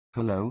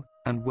Hello,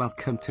 and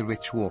welcome to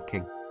Rich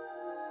Walking.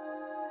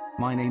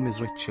 My name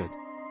is Richard.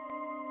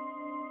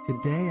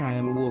 Today I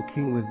am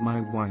walking with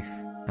my wife,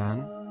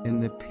 Anne,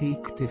 in the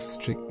Peak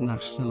District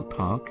National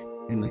Park,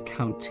 in the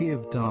county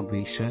of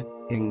Derbyshire,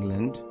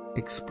 England,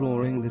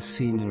 exploring the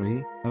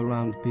scenery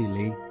around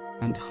Beeley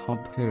and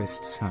Hob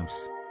Hurst's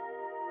house.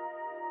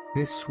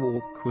 This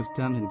walk was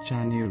done in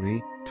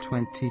January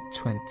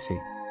 2020.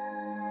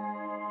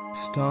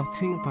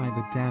 Starting by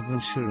the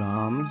Devonshire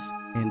Arms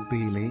in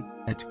Beeley,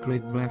 at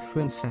grid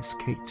reference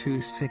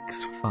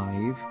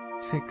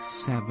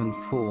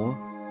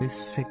SK265674,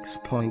 this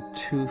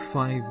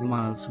 6.25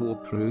 miles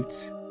walk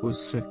route was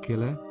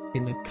circular,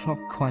 in a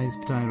clockwise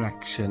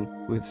direction,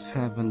 with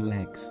 7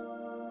 legs.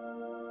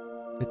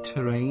 The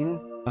terrain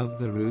of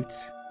the route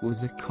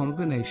was a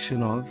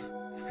combination of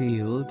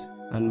field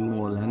and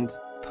moorland,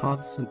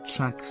 paths and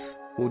tracks,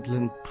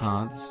 woodland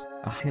paths,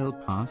 a hill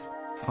path,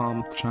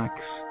 farm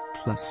tracks,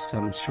 plus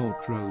some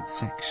short road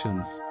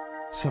sections.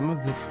 Some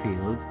of the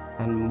field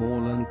and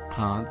moorland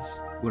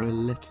paths were a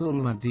little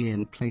muddy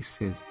in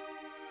places.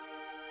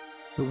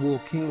 The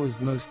walking was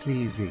mostly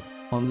easy,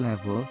 on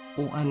level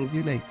or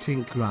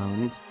undulating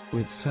ground,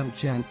 with some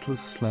gentle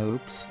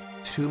slopes,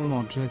 2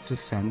 moderate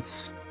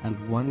ascents, and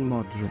 1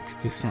 moderate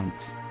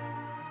descent.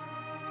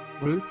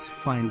 Route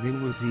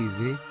finding was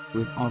easy,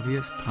 with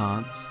obvious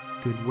paths,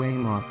 good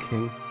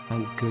waymarking,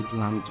 and good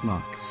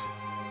landmarks.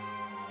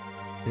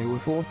 There were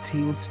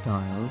 14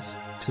 stiles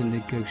to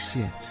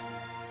negotiate.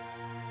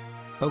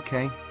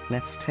 Okay,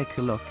 let's take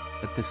a look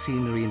at the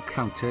scenery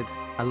encountered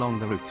along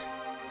the route.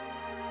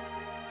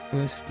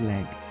 First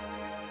leg.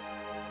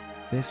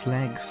 This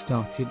leg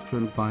started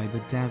from by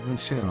the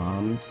Devonshire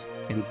Arms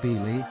in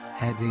Beeley,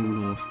 heading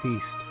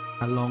northeast,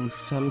 along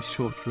some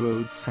short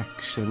road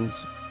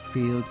sections,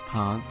 field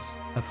paths,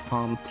 a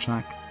farm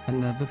track,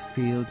 another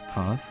field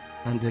path,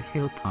 and a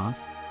hill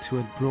path, to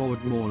a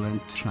broad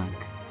moorland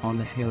track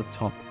on a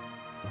hilltop.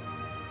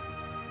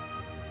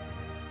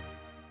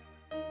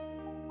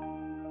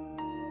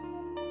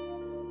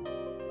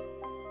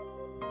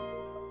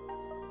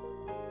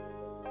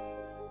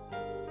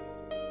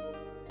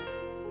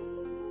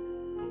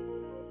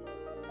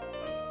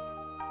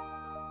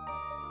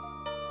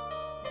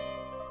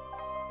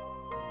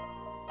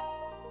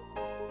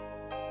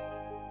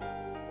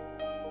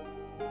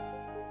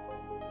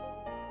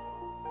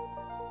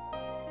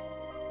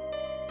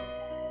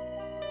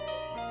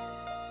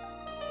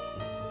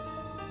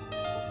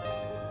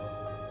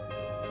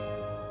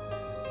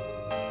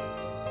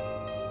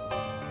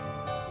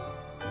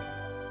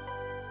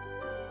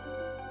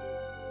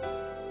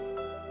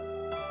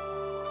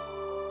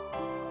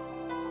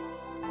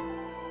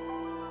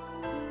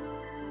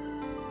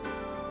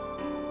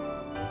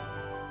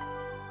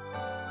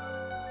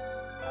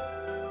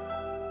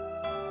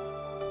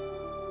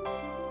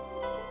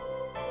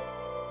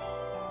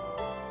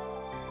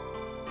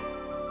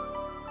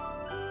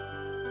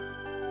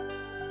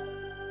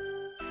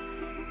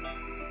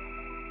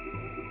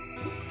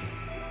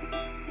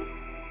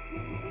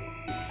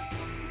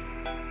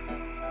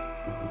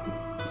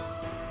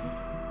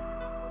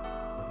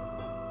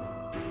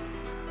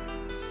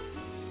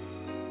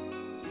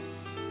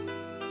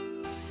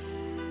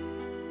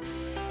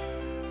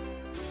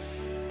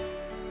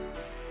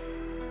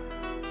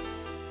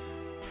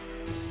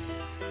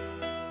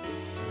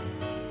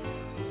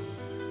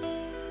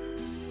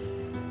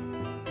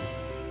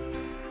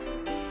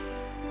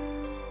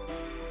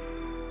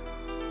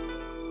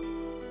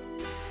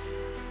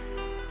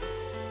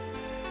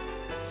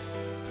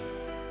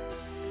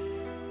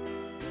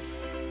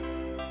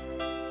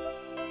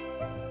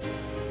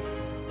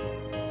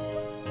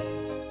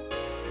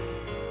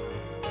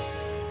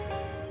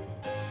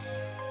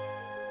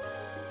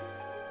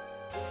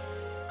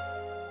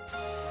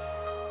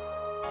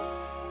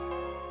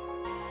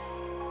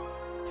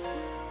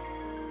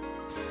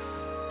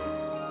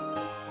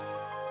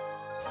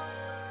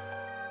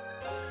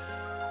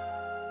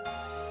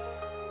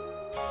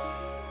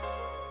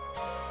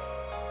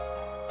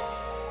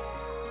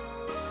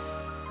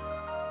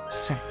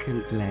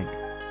 Second leg.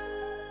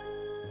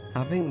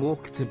 Having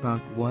walked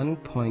about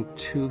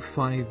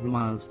 1.25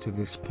 miles to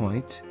this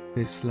point,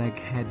 this leg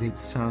headed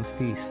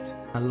southeast,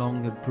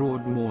 along a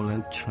broad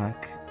moorland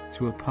track,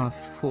 to a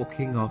path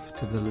forking off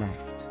to the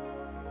left.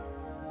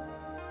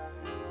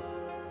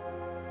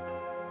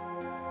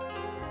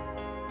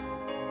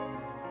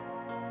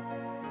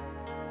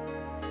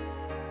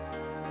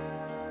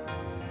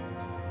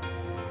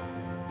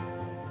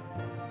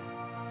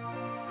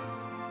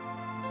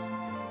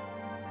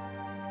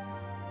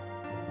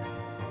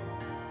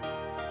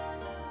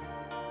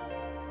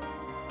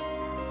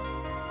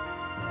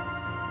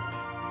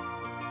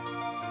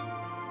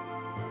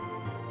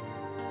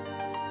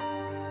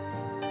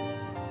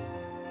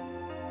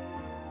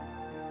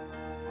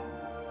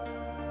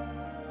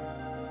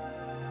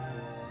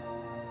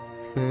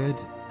 Third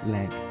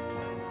leg.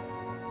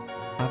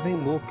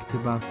 Having walked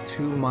about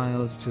 2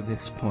 miles to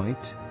this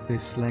point,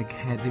 this leg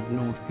headed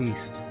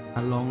northeast,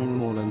 along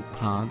moorland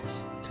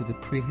paths, to the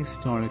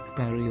prehistoric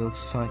burial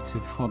site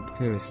of Hob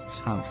Hurst's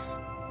house.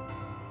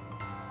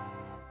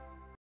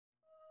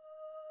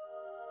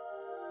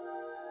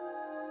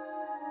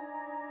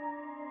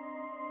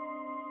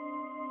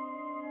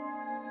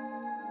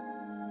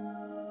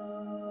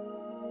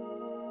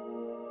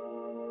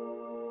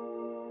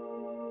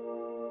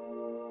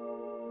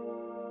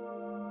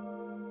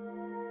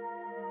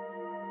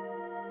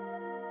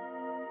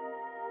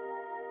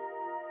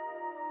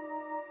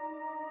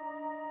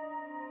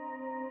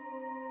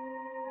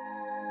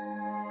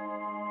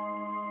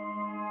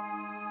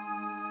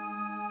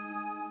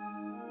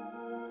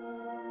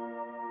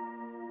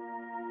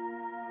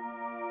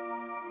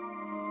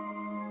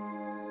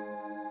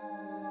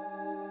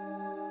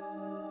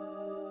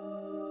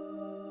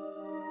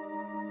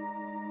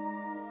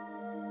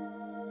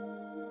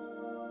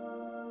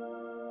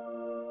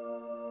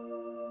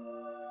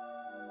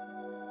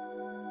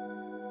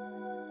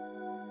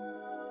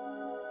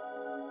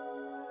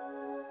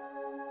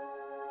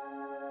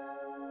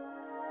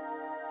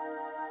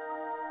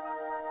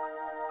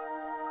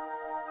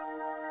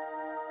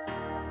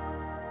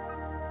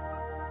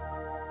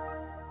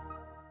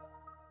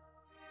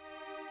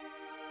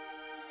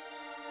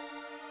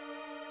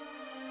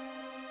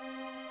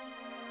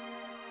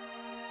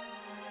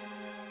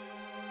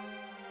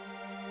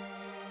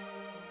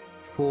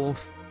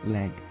 Fourth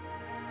leg.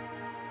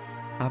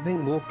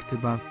 Having walked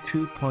about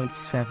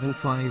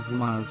 2.75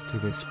 miles to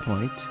this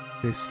point,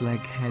 this leg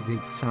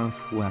headed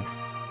southwest,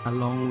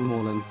 along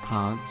moorland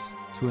paths,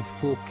 to a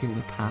fork in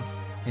the path,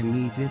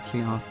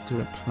 immediately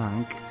after a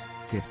planked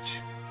ditch.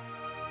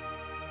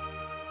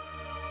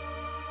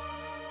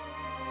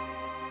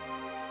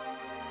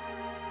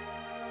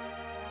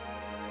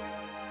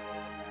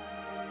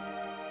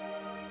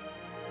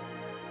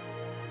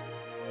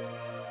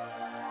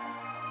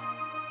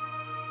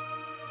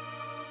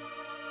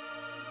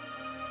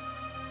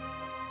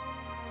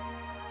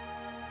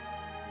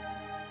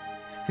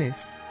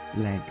 Fifth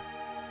leg.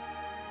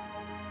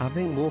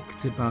 Having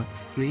walked about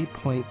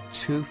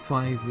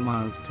 3.25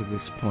 miles to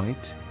this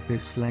point,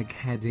 this leg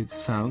headed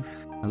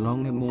south,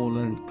 along a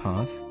moorland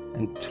path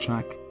and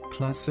track,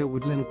 plus a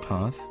woodland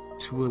path,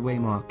 to a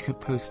waymarker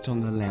post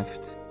on the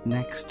left,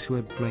 next to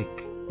a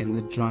break in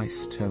the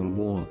drystone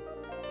wall.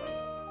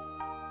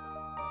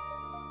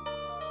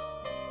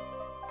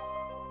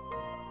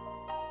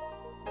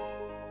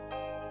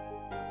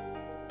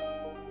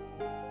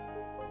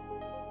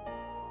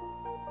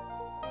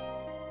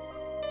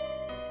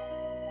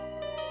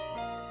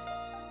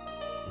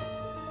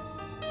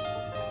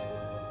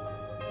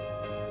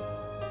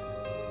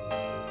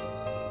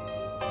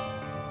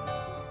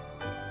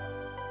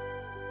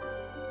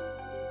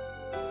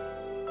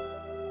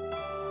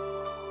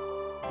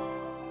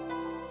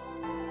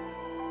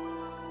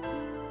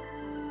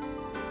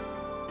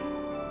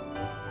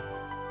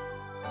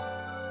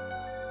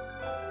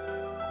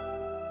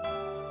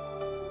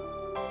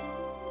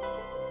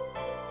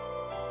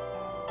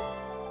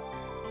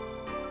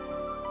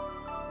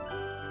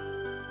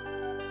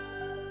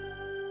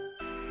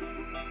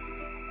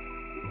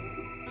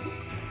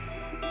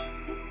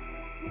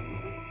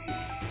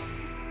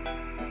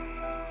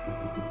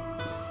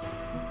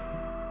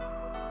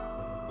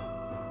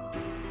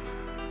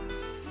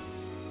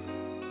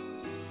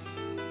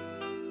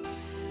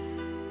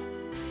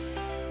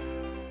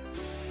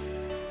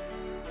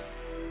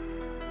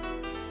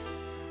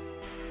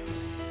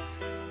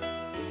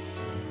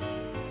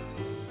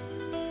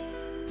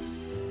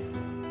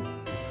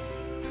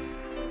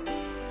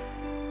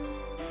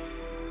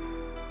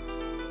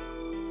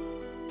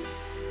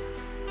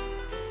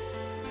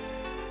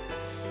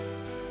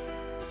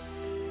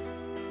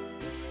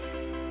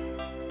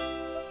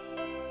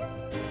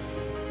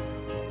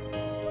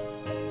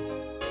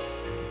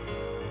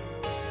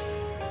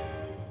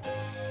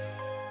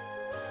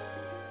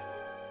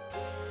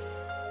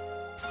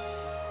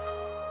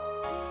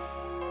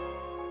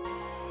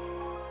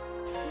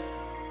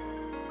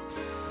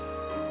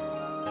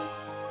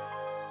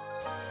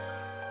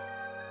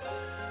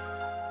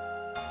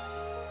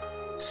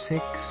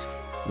 Sixth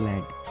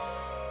leg.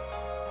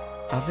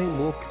 Having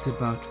walked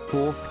about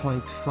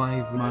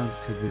 4.5 miles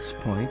to this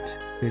point,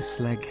 this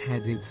leg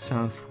headed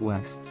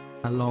southwest,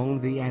 along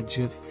the edge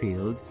of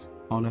fields,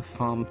 on a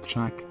farm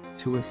track,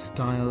 to a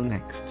stile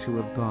next to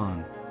a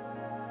barn.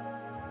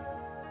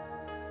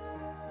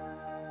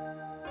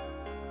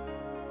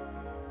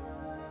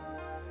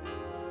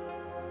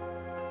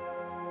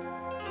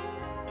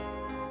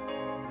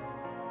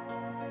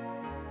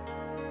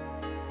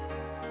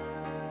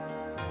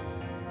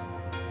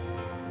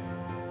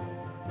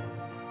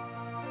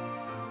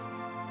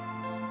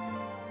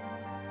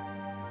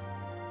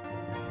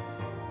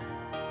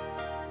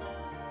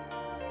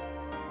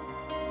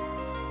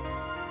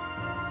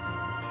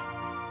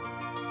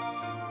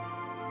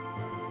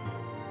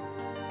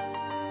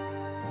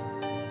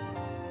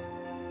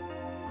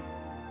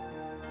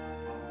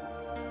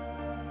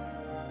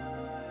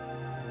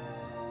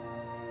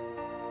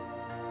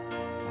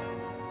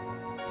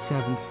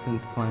 Seventh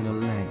and final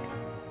leg.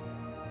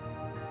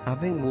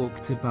 Having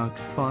walked about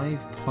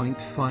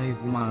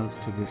 5.5 miles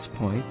to this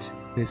point,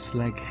 this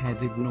leg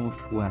headed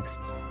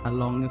northwest,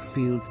 along a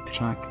field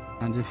track,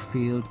 and a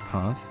field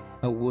path,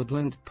 a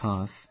woodland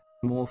path,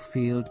 more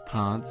field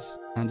paths,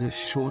 and a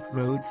short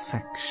road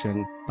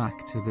section,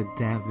 back to the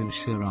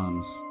Devonshire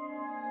Arms.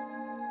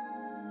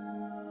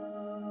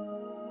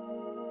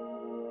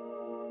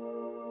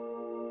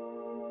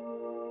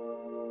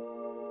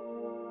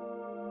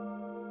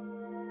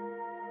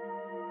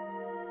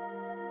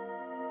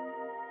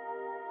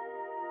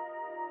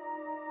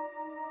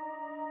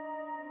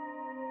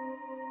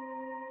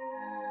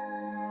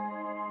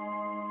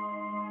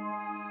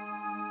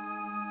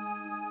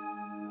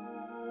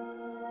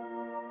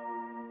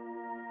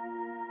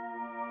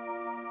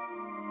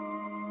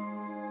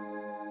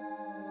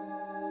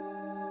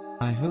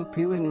 I hope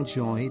you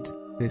enjoyed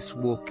this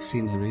walk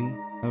scenery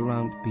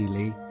around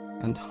Beeley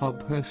and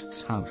Hob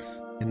Hurst's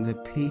house in the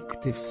Peak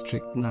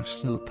District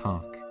National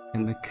Park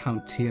in the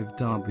county of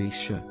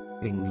Derbyshire,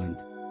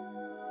 England.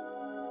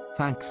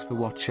 Thanks for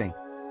watching.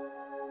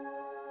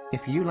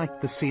 If you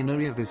liked the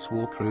scenery of this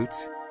walk route,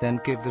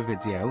 then give the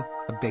video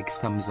a big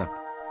thumbs up.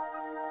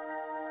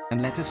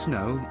 And let us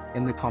know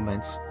in the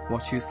comments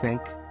what you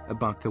think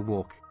about the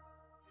walk.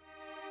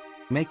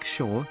 Make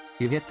sure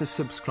you hit the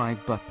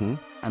subscribe button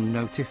and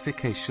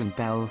notification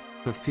bell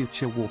for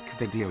future walk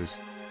videos.